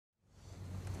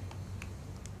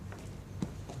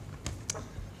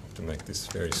to make this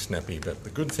very snappy, but the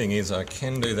good thing is I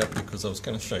can do that because I was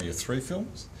going to show you 3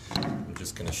 films. I'm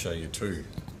just going to show you 2.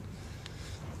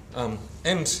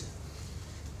 And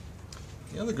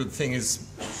the other good thing is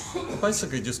I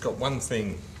basically just got one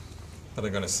thing that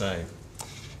I'm going to say.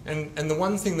 And the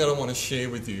one thing that I want to share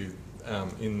with you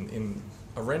in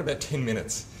around about 10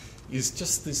 minutes is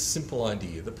just this simple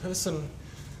idea.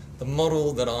 The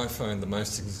model that I find the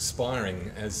most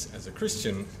inspiring as a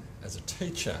Christian, as a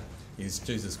teacher, is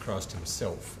Jesus Christ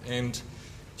himself. And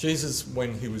Jesus,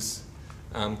 when he was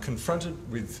confronted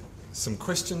with some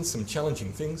questions, some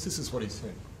challenging things, this is what he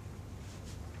said.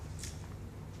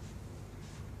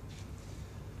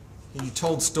 He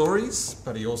told stories,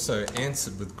 but he also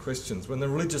answered with questions. When the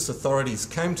religious authorities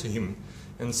came to him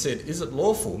and said, "Is it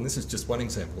lawful," and this is just one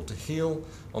example, "to heal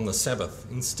on the Sabbath?"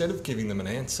 instead of giving them an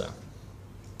answer,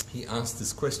 he asked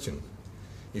this question: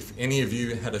 "If any of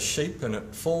you had a sheep and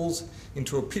it falls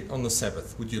into a pit on the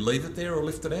Sabbath, would you leave it there or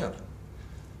lift it out?"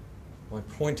 My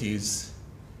point is,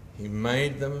 he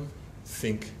made them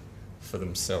think for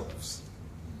themselves.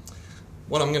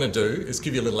 What I'm going to do is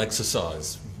give you a little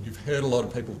exercise. You've heard a lot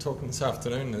of people talking this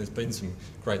afternoon, and there's been some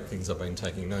great things. I've been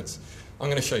taking notes. I'm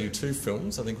going to show you 2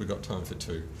 films. I think we've got time for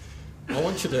 2. I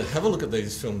want you to have a look at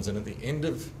these films, and at the end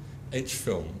of each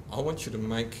film, I want you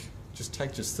to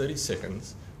take 30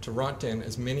 seconds to write down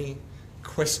as many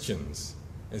questions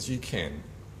as you can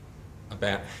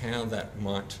about how that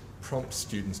might prompt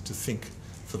students to think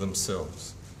for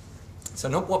themselves. So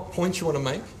not what point you want to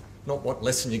make, not what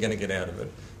lesson you're going to get out of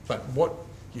it, but what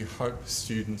you hope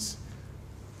students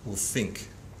will think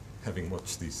having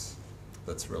watched this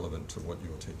that's relevant to what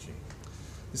you're teaching.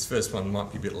 This first one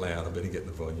might be a bit loud. I better get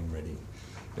the volume ready.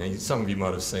 Now, some of you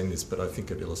might have seen this, but I think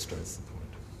it illustrates the point.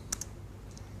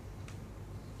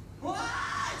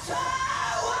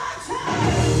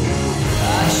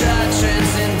 I tried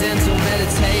transcendental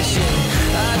meditation.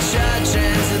 I tried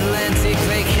transatlantic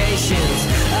vacations.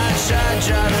 I tried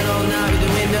driving all night with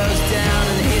the windows down,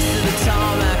 and the hiss of the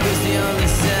tarmac was the only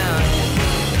sound.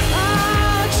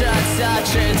 I tried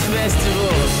psytrance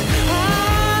festivals.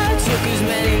 I took as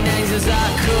many names as I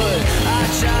could. I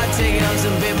tried taking on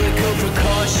some biblical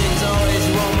precautions. Always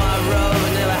wore my robe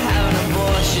and never have an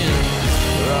abortion.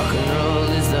 Rock and roll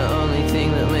is the only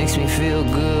thing that makes me feel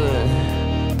good.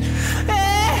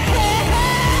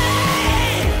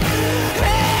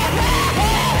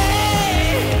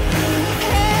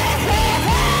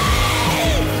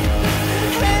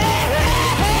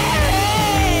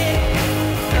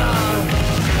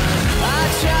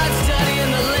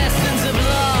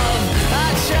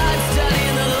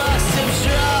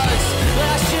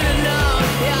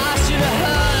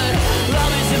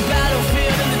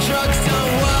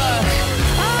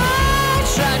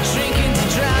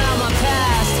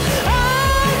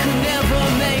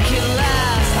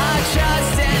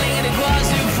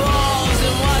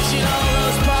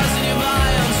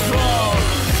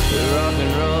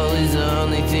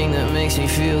 Makes me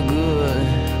feel good.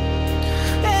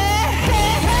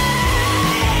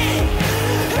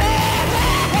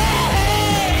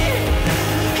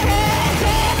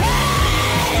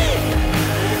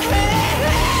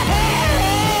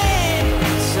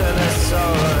 So that's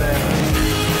all right.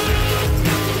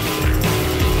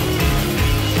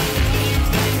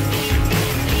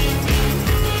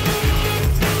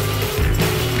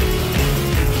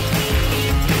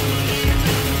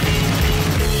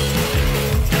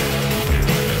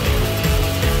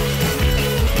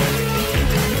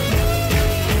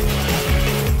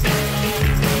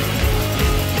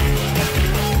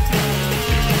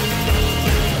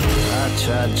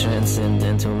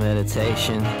 Transcendental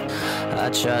meditation. I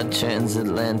tried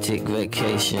transatlantic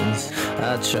vacations.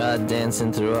 I tried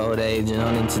dancing through old age and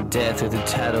on into death with a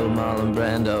tattooed Marlon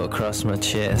Brando across my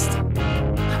chest.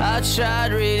 I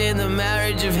tried reading The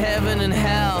Marriage of Heaven and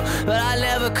Hell, but I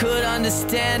never could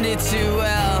understand it too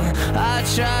well. I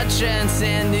tried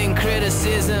transcending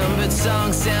criticism, but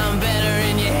songs sound better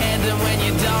in your head than when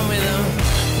you're done with them.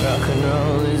 Rock and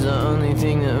roll is the only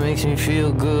thing that makes me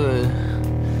feel good.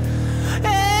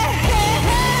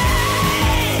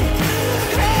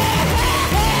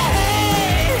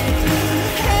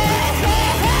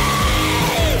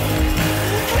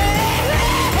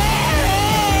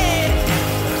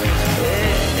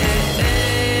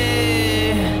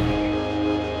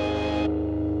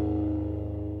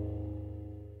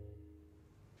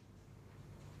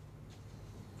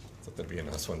 That'd be a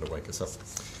nice one to wake us up.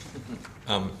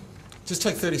 Just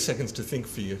take 30 seconds to think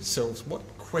for yourselves what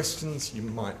questions you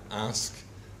might ask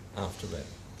after that.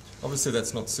 Obviously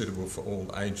that's not suitable for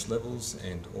all age levels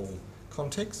and all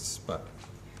contexts, but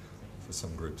for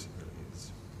some groups it really is.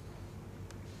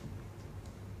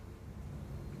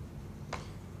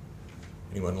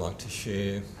 Anyone like to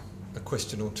share a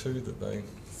question or two that they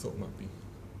thought might be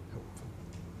helpful?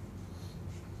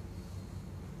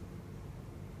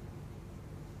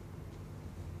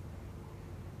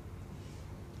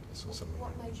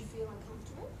 What made you feel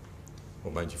uncomfortable?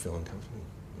 What made you feel uncomfortable?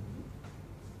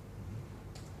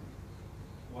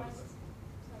 Why is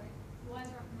rock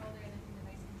and roll there anything that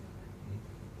makes you feel good?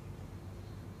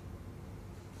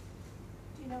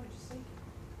 Do you know what you're seeking?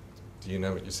 Do you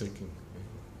know what you're seeking?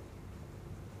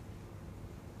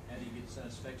 How do you get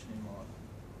satisfaction in life?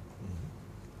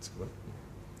 That's a good one.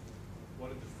 What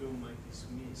did the filmmakers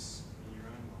miss in your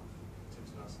own life in terms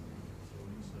of asking you to feel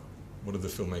yourself? What did the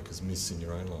filmmakers miss in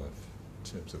your own life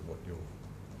in terms of what you're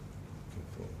looking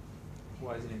for?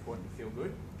 Why is it important to feel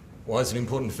good? Why is it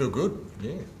important to feel good?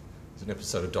 Yeah. There's an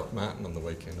episode of Doc Martin on the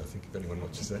weekend, I think, if anyone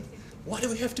watches that. Why do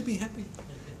we have to be happy?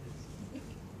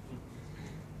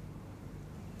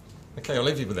 Okay, I'll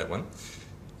leave you with that one.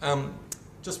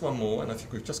 Just one more, and I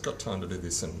think we've just got time to do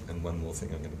this, and one more thing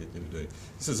I'm going to get you to do.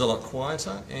 This is a lot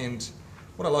quieter, and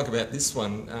what I like about this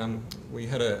one, we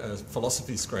had a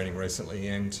philosophy screening recently,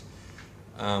 and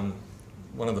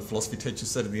one of the philosophy teachers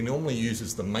said that he normally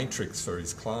uses the matrix for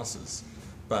his classes,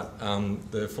 but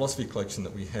the philosophy collection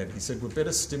that we had, he said, we're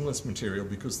better stimulus material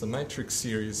because the matrix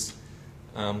series,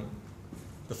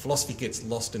 the philosophy gets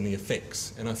lost in the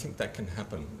effects, and I think that can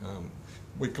happen.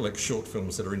 We collect short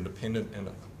films that are independent and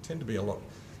tend to be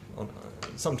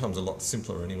sometimes a lot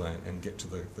simpler anyway, and get to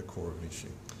the core of an issue.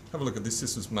 Have a look at this.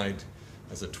 This was made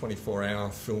as a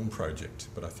 24-hour film project,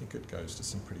 but I think it goes to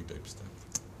some pretty deep stuff.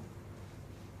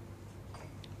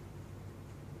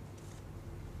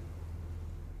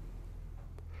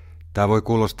 Tää voi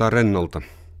kuulostaa rennolta.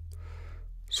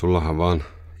 Sullahan vaan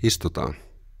istutaan.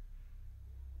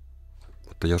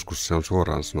 Mutta joskus se on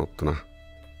suoraan sanottuna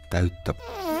täyttä.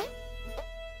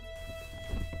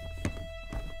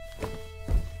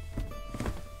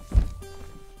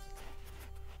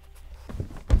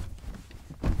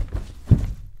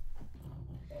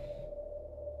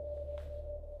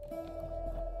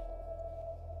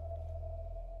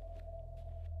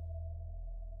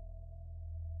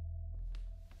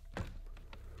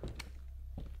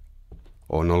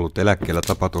 Olen ollut eläkkeellä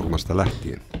tapaturmasta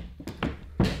lähtien.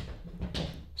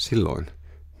 Silloin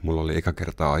mulla oli eka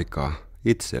kertaa aikaa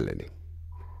itselleni.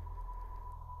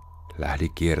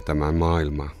 Lähdin kiertämään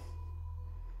maailmaa.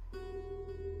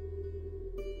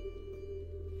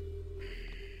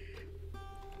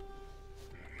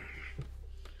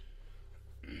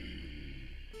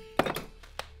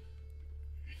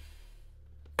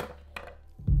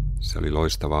 Se oli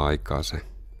loistavaa aikaa se.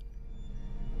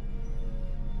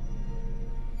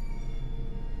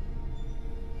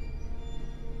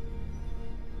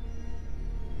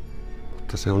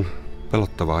 Mutta se on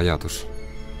pelottava ajatus,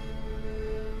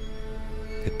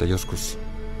 että joskus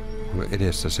on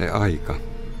edessä se aika,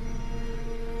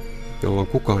 jolloin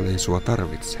kukaan ei sua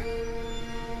tarvitse,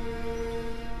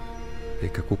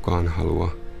 eikä kukaan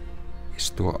halua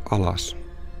istua alas.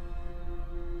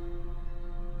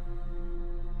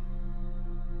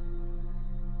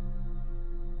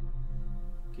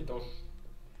 Kiitos.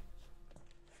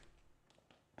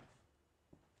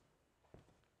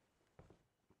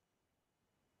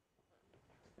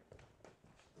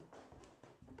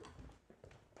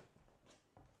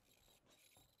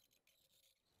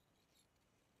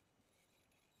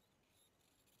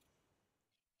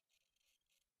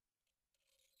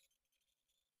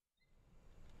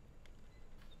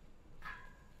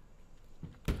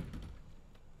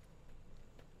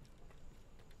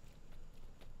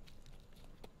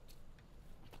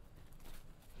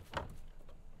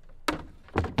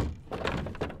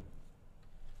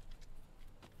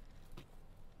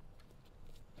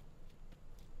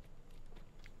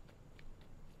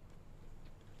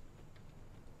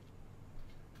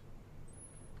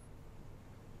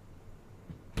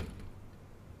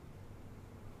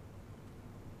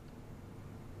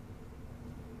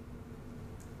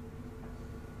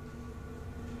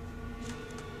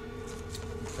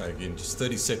 Okay, again, just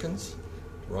 30 seconds.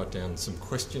 Write down some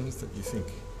questions that you think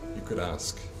you could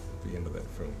ask at the end of that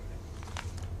film.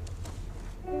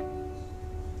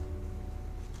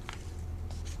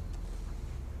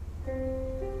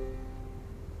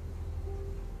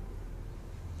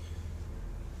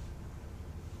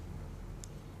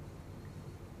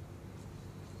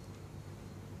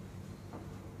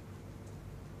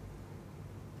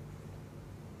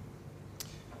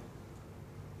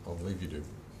 I'll leave you to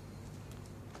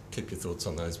keep your thoughts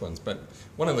on those ones. But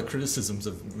one of the criticisms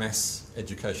of mass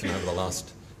education over the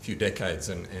last few decades,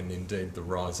 and indeed the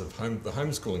rise of the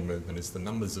homeschooling movement, is the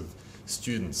numbers of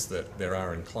students that there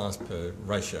are in class per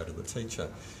ratio to the teacher.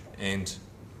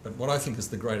 But what I think is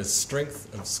the greatest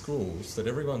strength of schools that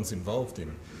everyone's involved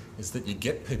in is that you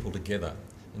get people together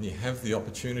and you have the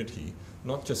opportunity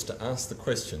not just to ask the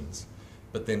questions,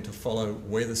 but then to follow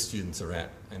where the students are at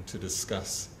and to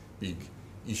discuss big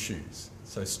issues.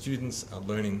 So students are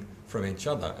learning from each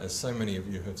other, as so many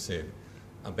of you have said,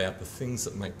 about the things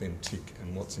that make them tick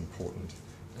and what's important.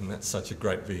 And that's such a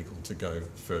great vehicle to go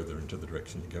further into the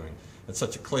direction you're going. It's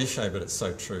such a cliche, but it's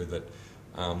so true that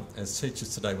as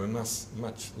teachers today, we're much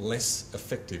less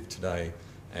effective today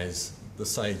as the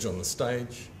sage on the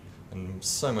stage and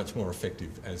so much more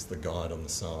effective as the guide on the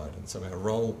side. And so our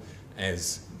role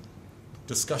as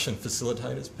discussion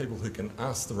facilitators, people who can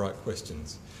ask the right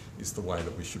questions, is the way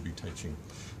that we should be teaching.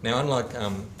 Now, unlike I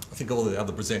think all the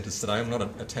other presenters today, I'm not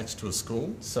attached to a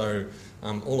school, so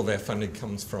all of our funding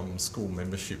comes from school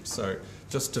membership. So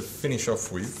just to finish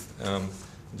off with, I'm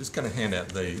just going to hand out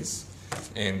these,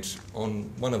 and on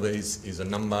one of these is a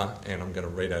number, and I'm going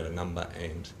to read out a number,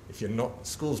 and if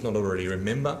school's not already a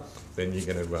member, then you're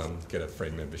going to get a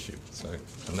free membership. So,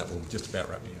 and that will just about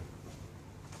wrap me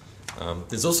up.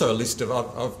 There's also a list of,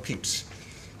 I've picked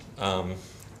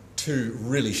 2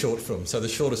 really short films. So the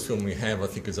shortest film we have, I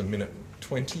think, is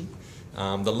 1:20.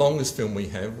 The longest film we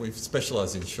have, we've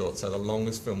specialised in short, so the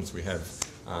longest films we have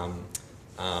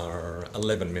are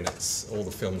 11 minutes. All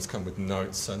the films come with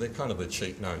notes, so they're kind of the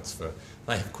cheat notes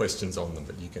they have questions on them,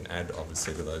 but you can add,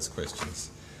 obviously, to those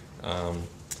questions.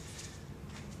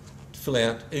 Fill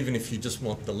out, even if you just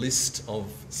want the list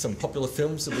of some popular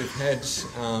films that we've had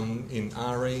in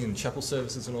RE and chapel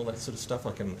services and all that sort of stuff.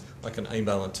 I can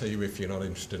email it to you if you're not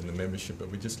interested in the membership, but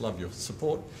we just love your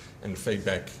support and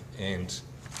feedback, and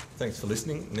thanks for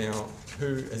listening. Now,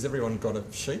 has everyone got a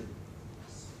sheet?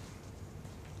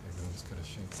 Everyone's got a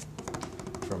sheet.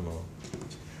 Drum roll.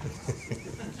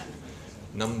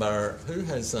 Who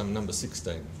has number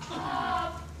 16? There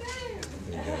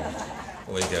you go.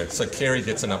 Well, there you go. So Kerry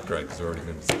gets an upgrade because we're already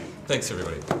members. Thanks,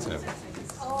 everybody. Thanks for having me.